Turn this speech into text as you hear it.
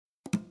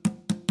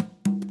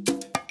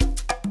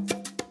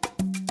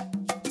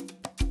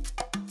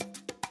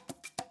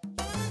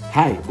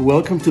Hi,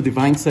 welcome to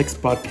Divine Sex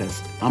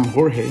Podcast. I'm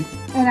Jorge.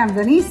 And I'm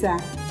Vanessa.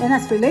 And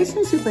as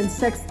relationship and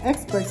sex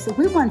experts,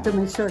 we want to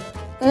make sure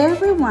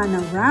everyone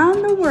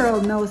around the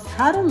world knows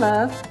how to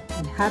love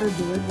and how to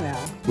do it well.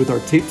 With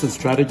our tips and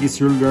strategies,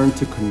 you'll learn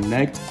to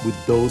connect with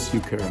those you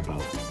care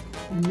about.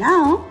 And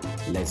now,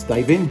 let's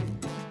dive in.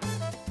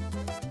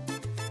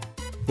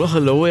 Well,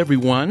 hello,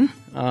 everyone.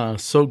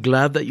 So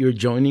glad that you're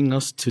joining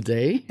us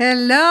today.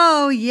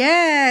 Hello.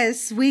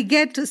 Yes, we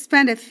get to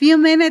spend a few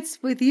minutes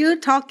with you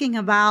talking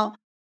about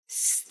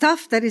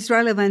stuff that is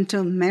relevant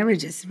to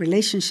marriages,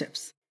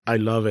 relationships. I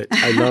love it.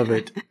 I love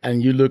it.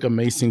 And you look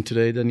amazing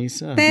today,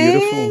 Danisa.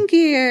 Thank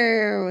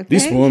you.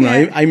 This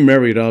woman, I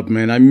married up,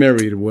 man. I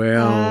married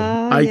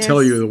well. I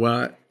tell you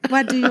what.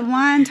 What do you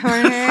want,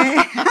 Jorge?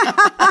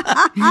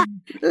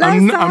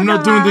 I'm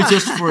not doing this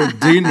just for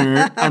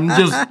dinner. I'm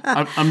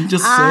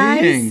just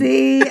saying.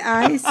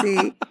 I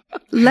see.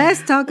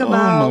 Let's talk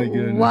about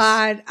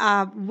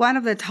what one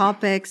of the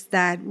topics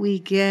that we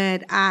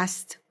get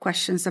asked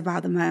questions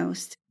about the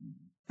most.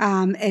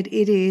 And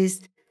it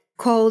is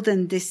cold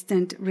and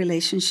distant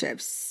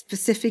relationships,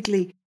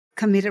 specifically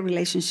committed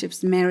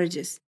relationships,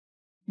 marriages.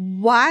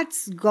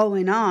 What's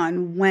going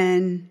on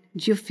when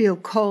you feel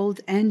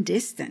cold and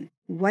distant?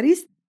 What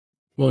is?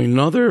 Well, in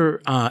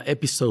other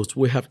episodes,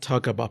 we have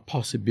talked about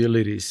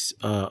possibilities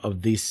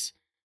of this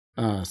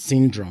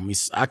syndrome.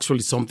 It's actually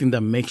something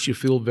that makes you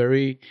feel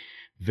very,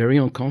 very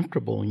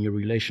uncomfortable in your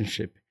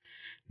relationship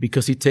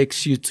because it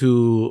takes you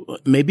to,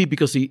 maybe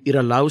because it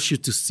allows you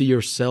to see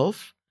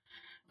yourself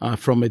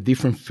from a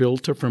different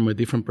filter, from a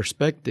different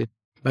perspective,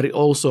 but it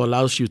also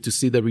allows you to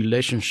see the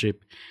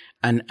relationship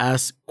and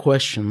ask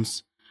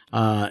questions.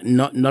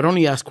 Not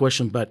only ask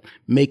questions, but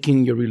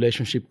making your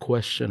relationship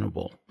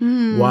questionable.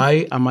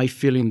 Why am I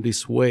feeling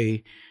this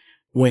way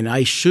when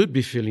I should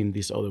be feeling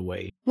this other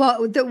way?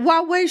 Well,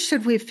 what way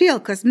should we feel?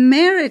 Because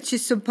marriage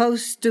is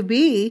supposed to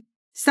be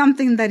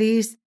something that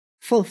is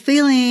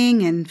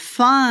fulfilling and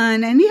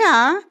fun and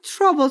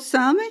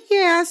troublesome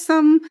and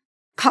some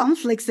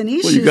conflicts and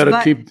issues. Well, you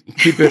got to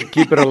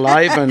keep it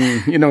alive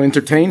and,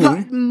 entertaining.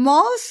 But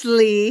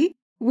mostly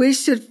we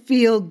should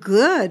feel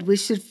good. We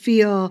should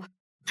feel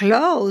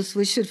close.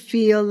 We should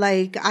feel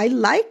like I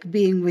like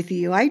being with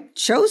you. I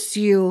chose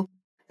you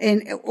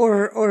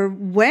or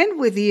went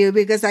with you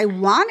because I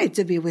wanted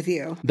to be with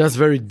you. That's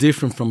very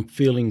different from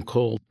feeling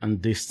cold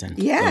and distant.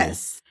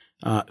 Yes.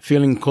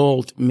 Feeling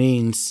cold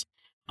means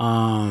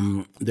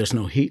there's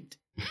no heat.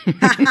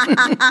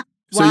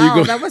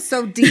 Wow, that was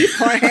so deep,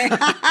 Jorge.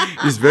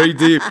 It's very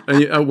deep.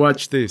 And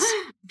watch this.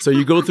 So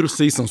you go through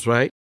seasons,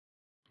 right?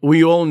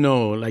 We all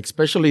know, like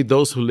especially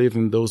those who live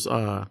in those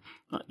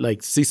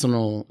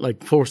seasonal,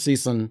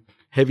 4-season,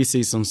 heavy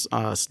seasons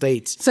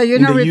states. So you're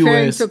not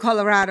referring to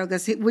Colorado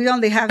because we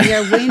only have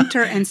here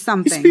winter and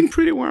something. It's been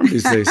pretty warm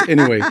these days.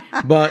 Anyway,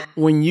 but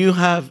when you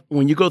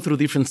go through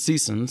different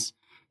seasons,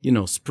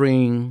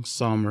 spring,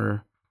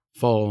 summer,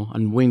 fall,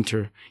 and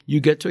winter, you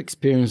get to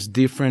experience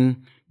different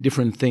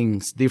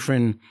things,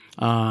 different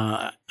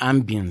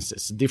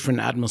ambiances, different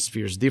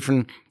atmospheres,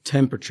 different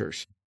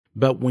temperatures.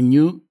 But when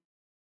you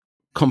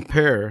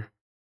compare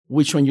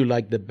which one you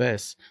like the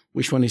best,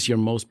 which one is your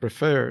most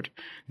preferred,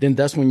 then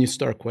that's when you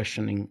start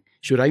questioning,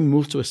 should I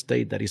move to a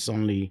state that is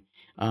only,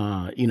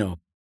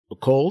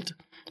 cold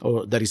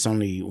or that is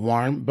only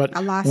warm? But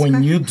Alaska?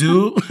 when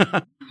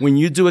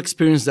you do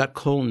experience that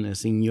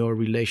coldness in your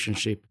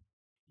relationship,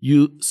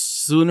 you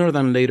sooner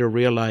than later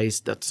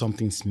realize that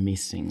something's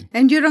missing.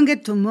 And you don't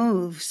get to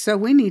move. So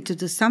we need to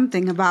do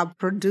something about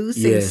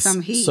producing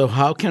some heat. So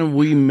how can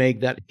we make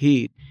that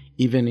heat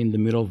even in the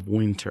middle of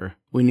winter?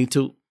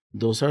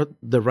 Those are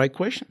the right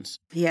questions.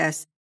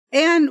 Yes.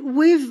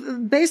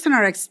 And based on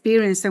our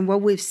experience and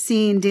what we've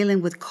seen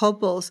dealing with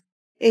couples,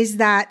 is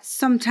that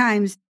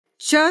sometimes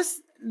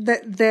just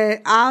the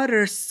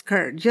outer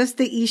skirt, just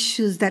the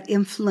issues that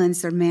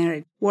influence their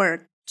marriage,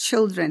 work,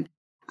 children,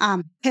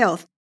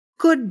 health,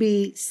 could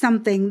be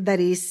something that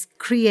is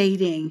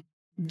creating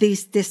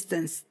this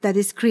distance, that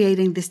is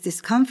creating this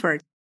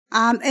discomfort.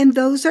 And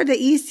those are the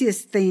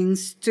easiest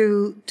things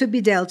to be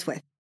dealt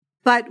with.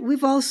 But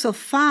we've also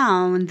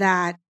found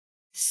that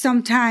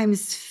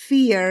sometimes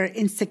fear,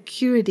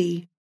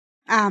 insecurity,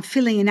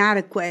 feeling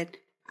inadequate,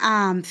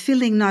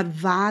 feeling not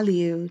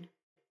valued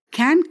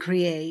can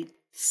create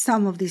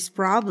some of these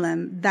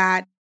problems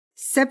that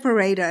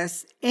separate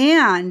us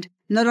and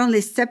not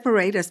only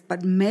separate us,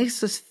 but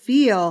makes us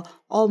feel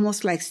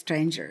almost like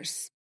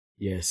strangers.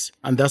 Yes.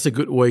 And that's a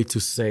good way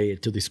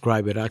to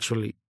describe it,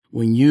 actually.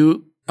 When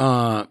you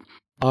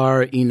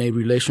are in a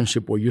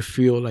relationship where you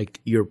feel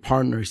like your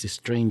partner is a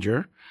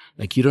stranger,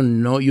 like you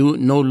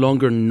no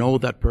longer know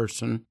that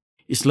person.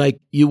 It's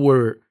like you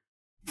were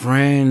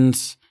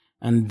friends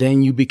and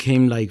then you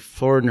became like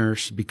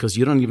foreigners because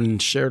you don't even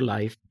share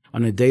life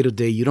on a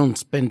day-to-day. You don't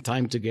spend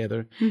time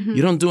together. Mm-hmm.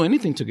 You don't do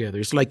anything together.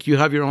 It's like you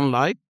have your own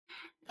life.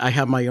 I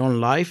have my own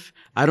life.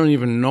 I don't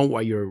even know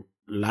what your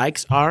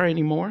likes are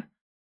anymore.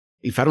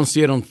 If I don't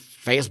see it on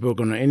Facebook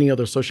or on any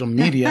other social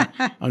media,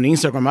 on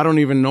Instagram, I don't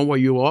even know what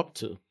you're up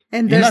to.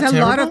 And Isn't there's that a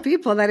lot terrible? of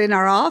people that in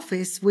our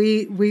office,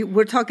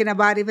 we're talking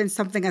about even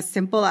something as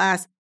simple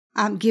as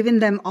giving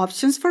them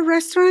options for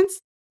restaurants.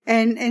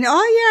 And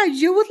oh yeah,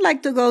 you would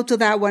like to go to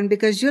that one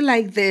because you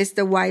like this,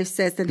 the wife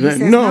says. And he says,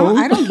 no,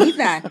 I don't eat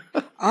that.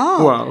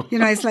 Oh, Wow.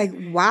 it's like,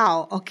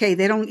 wow, okay,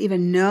 they don't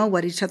even know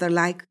what each other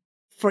like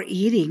for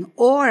eating.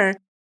 Or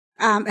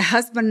a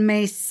husband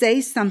may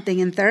say something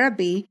in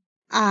therapy,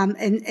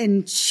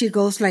 and she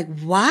goes like,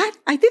 what?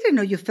 I didn't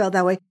know you felt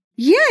that way.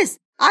 Yes,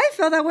 I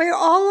felt that way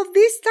all of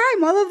this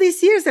time, all of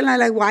these years. And I'm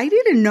like, well, I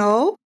didn't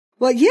know.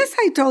 Well, yes,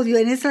 I told you.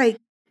 And it's like,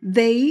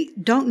 they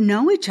don't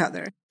know each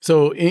other.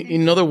 So,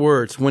 in other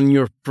words, when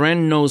your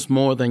friend knows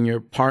more than your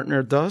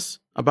partner does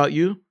about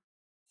you,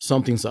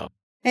 something's up.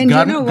 And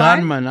you know what?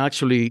 Gottman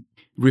actually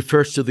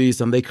refers to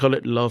this, and they call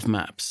it love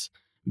maps.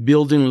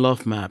 Building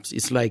love maps.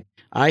 It's like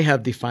I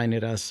have defined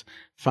it as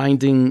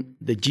finding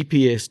the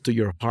GPS to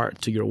your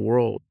heart, to your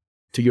world,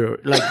 to your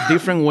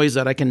different ways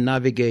that I can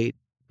navigate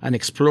and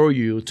explore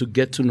you to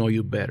get to know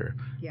you better.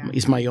 Yeah.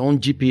 It's my own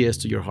GPS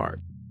to your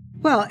heart.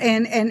 Well,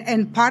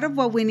 and part of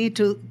what we need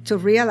to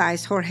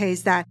realize, Jorge,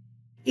 is that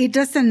it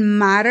doesn't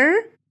matter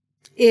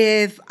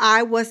if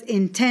I was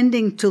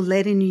intending to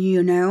letting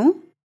you know.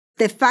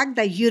 The fact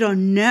that you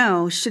don't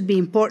know should be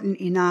important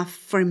enough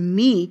for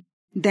me.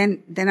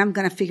 Then I'm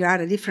going to figure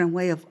out a different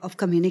way of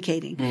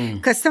communicating.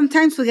 Because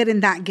sometimes we get in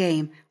that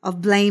game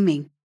of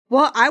blaming.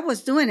 Well, I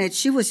was doing it.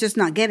 She was just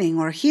not getting,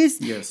 or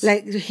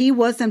he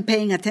wasn't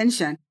paying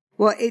attention.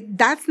 Well,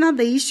 that's not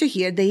the issue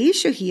here. The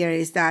issue here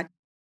is that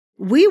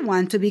we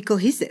want to be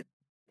cohesive.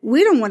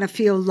 We don't want to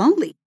feel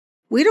lonely.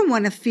 We don't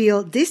want to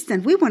feel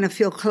distant. We want to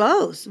feel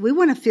close. We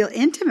want to feel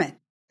intimate.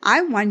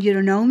 I want you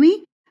to know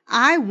me.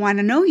 I want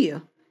to know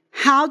you.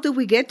 How do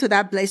we get to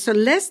that place? So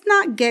let's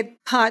not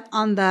get caught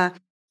on the,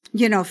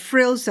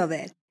 frills of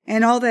it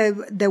and all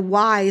the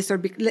whys.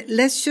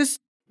 Let's just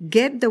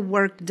get the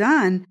work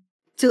done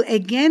to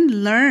again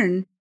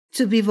learn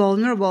to be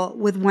vulnerable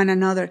with one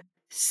another.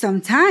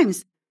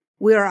 Sometimes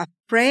we're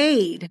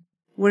afraid.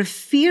 We're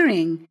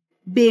fearing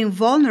being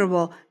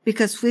vulnerable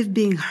because we've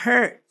been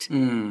hurt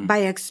by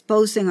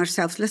exposing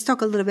ourselves. Let's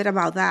talk a little bit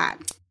about that.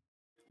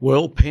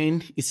 Well,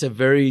 pain is a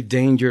very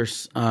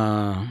dangerous,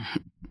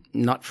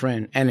 not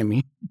friend,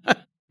 enemy,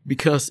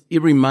 because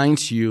it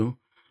reminds you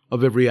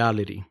of a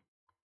reality.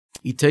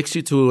 It takes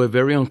you to a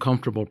very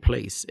uncomfortable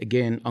place.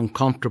 Again,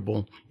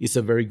 uncomfortable is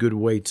a very good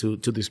way to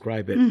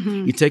describe it.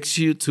 Mm-hmm. It takes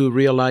you to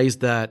realize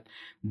that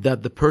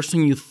the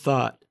person you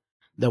thought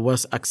that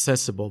was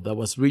accessible, that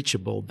was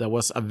reachable, that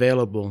was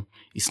available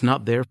is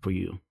not there for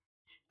you.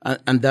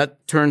 And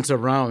that turns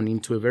around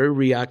into a very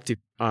reactive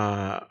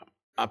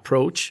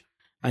approach.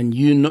 And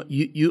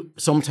you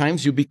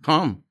sometimes you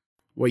become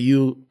what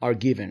you are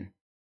given.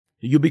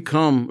 You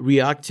become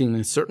reacting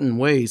in certain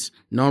ways,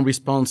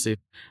 non-responsive.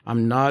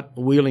 I'm not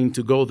willing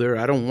to go there.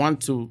 I don't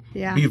want to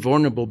be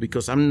vulnerable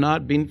because I'm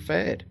not being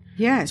fed.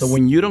 Yes. So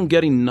when you don't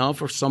get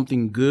enough of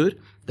something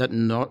good that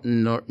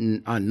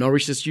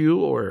nourishes you,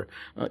 or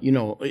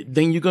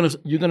then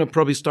you're gonna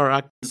probably start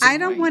acting. I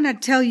don't want to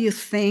tell you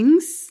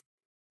things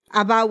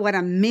about what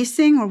I'm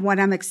missing or what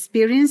I'm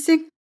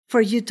experiencing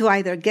for you to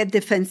either get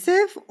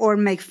defensive or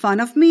make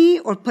fun of me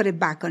or put it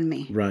back on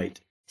me. Right.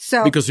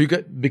 So because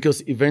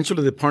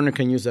eventually the partner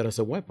can use that as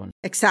a weapon.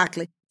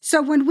 Exactly. So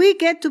when we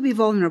get to be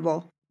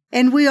vulnerable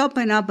and we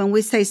open up and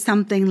we say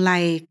something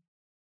like,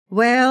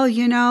 well,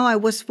 I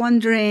was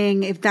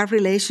wondering if that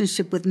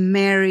relationship with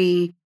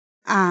Mary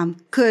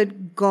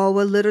could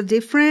go a little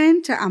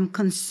different. I'm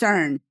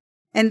concerned.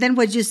 And then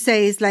what you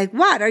say is like,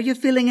 what? Are you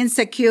feeling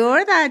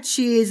insecure that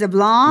she is a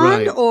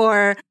blonde? Right.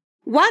 Or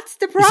what's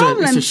the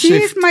problem? She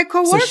is my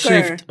coworker. It's a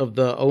shift of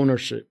the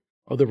ownership,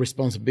 of the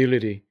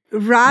responsibility.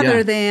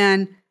 Rather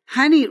than,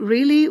 honey,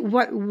 really,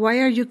 why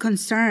are you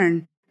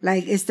concerned?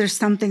 Like, is there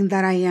something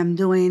that I am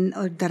doing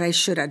or that I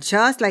should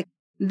adjust? Like,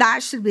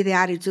 that should be the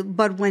attitude.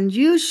 But when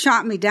you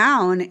shot me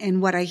down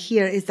and what I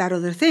hear is that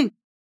other thing,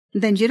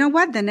 then you know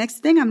what? The next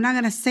thing, I'm not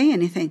going to say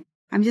anything.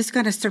 I'm just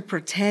going to start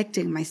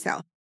protecting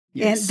myself.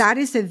 Yes. And that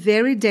is a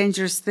very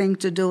dangerous thing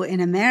to do in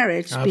a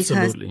marriage.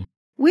 Absolutely. Because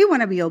we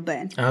want to be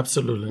open.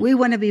 Absolutely. We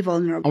want to be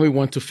vulnerable. And we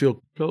want to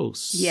feel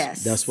close.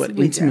 Yes. That's what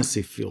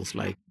intimacy feels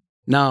like.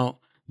 Now,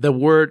 the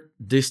word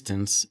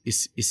distance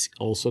is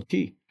also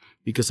key,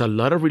 because a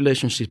lot of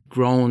relationships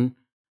grown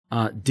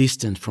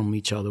distant from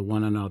each other,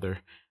 one another.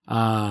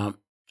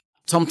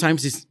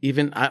 Sometimes it's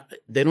even,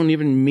 they don't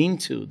even mean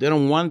to. They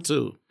don't want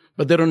to,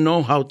 but they don't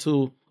know how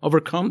to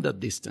overcome that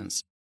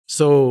distance.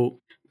 So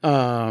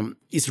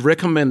it's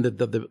recommended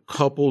that the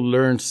couple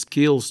learn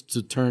skills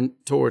to turn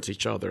towards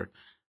each other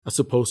as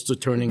opposed to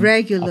turning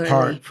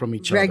apart from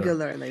each other.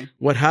 Regularly.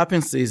 What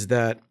happens is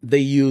that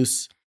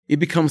it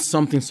becomes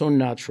something so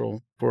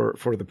natural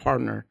for the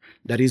partner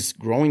that is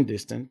growing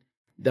distant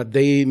that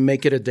they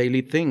make it a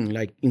daily thing.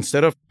 Like,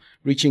 instead of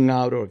reaching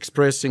out or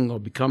expressing or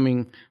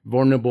becoming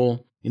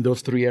vulnerable in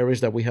those three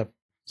areas that we have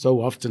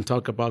so often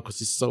talk about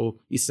because it's so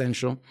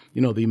essential,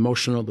 the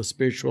emotional, the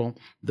spiritual,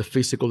 the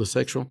physical, the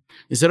sexual.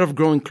 Instead of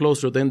growing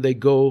closer, then they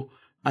go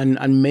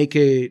and make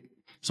it,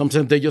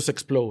 sometimes they just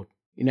explode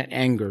in an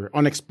anger,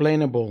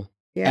 unexplainable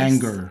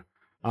anger.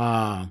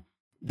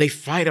 They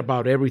fight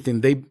about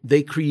everything.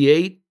 They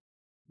create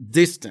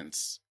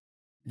distance.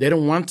 They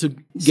don't want to get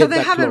that close. So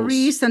they have a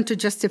reason to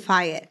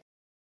justify it.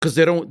 Because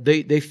they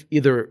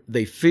either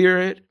they fear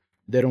it,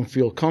 they don't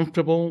feel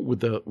comfortable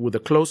with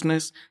the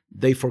closeness.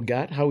 They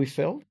forgot how it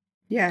felt.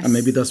 Yes. And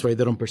maybe that's why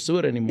they don't pursue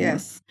it anymore.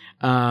 Yes.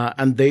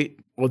 And they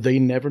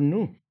never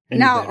knew.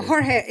 Now, better.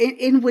 Jorge,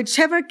 in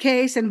whichever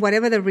case and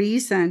whatever the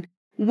reason,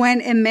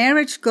 when a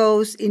marriage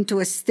goes into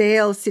a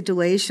stale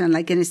situation,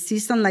 like in a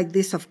season like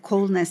this of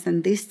coldness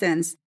and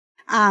distance,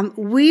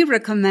 we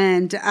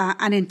recommend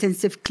an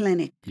intensive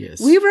clinic.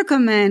 Yes. We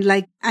recommend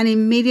like an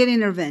immediate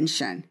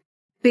intervention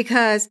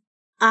because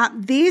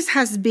this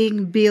has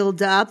been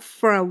built up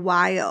for a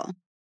while.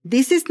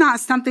 This is not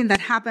something that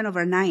happened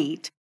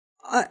overnight.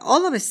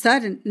 All of a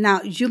sudden,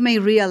 now you may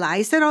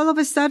realize that all of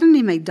a sudden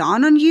it may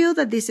dawn on you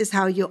that this is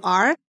how you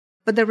are,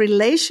 but the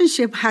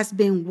relationship has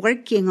been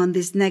working on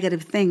these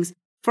negative things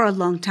for a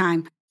long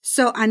time.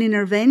 So an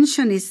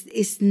intervention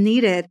is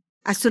needed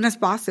as soon as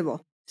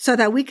possible so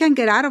that we can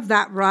get out of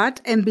that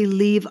rut. And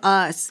believe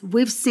us,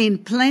 we've seen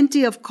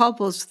plenty of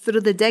couples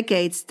through the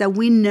decades that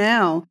we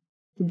know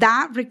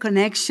that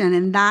reconnection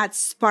and that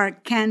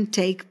spark can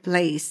take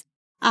place.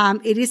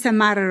 It is a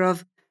matter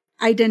of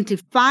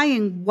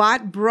identifying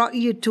what brought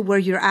you to where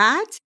you're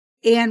at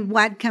and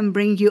what can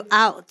bring you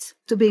out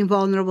to being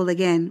vulnerable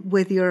again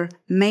with your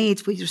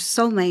mate, with your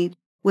soulmate,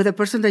 with a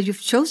person that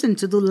you've chosen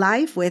to do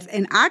life with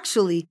and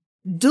actually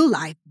do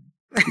life.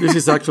 This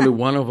is actually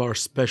one of our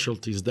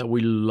specialties that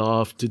we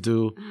love to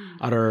do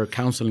at our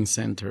counseling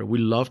center. We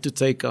love to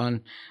take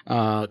on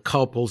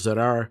couples that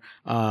are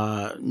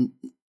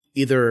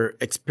either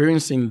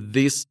experiencing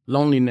this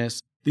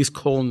loneliness, this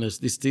coldness,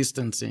 this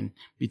distancing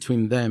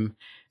between them,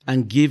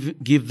 and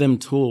give them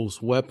tools,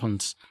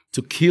 weapons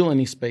to kill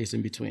any space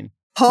in between.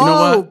 Hope. You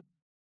know what?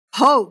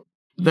 Hope.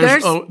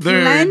 There's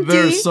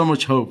so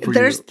much hope for you.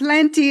 There's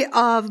plenty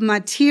of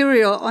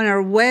material on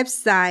our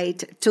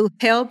website to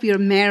help your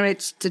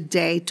marriage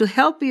today, to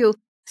help you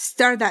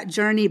start that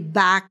journey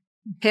back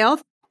to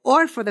health,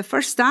 or for the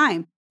first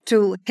time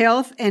to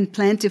health and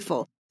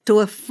plentiful, to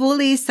a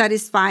fully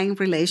satisfying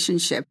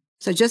relationship.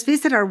 So just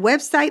visit our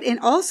website and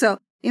also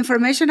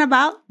information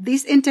about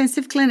these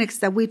intensive clinics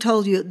that we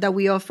told you that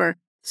we offer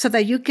so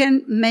that you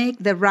can make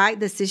the right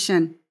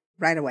decision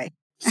right away.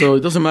 So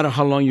it doesn't matter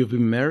how long you've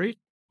been married,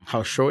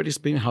 how short it's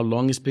been, how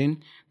long it's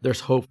been,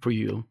 there's hope for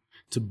you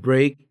to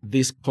break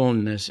this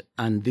coldness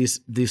and this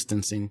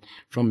distancing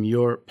from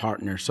your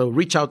partner. So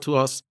reach out to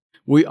us.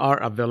 We are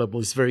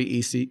available. It's very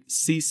easy.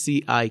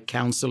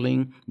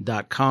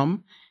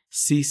 ccicounseling.com,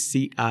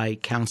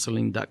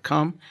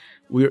 ccicounseling.com.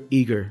 We're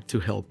eager to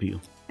help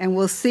you. And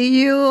we'll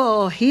see you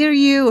or hear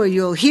you or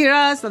you'll hear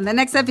us on the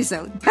next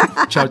episode.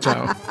 Ciao,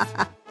 ciao.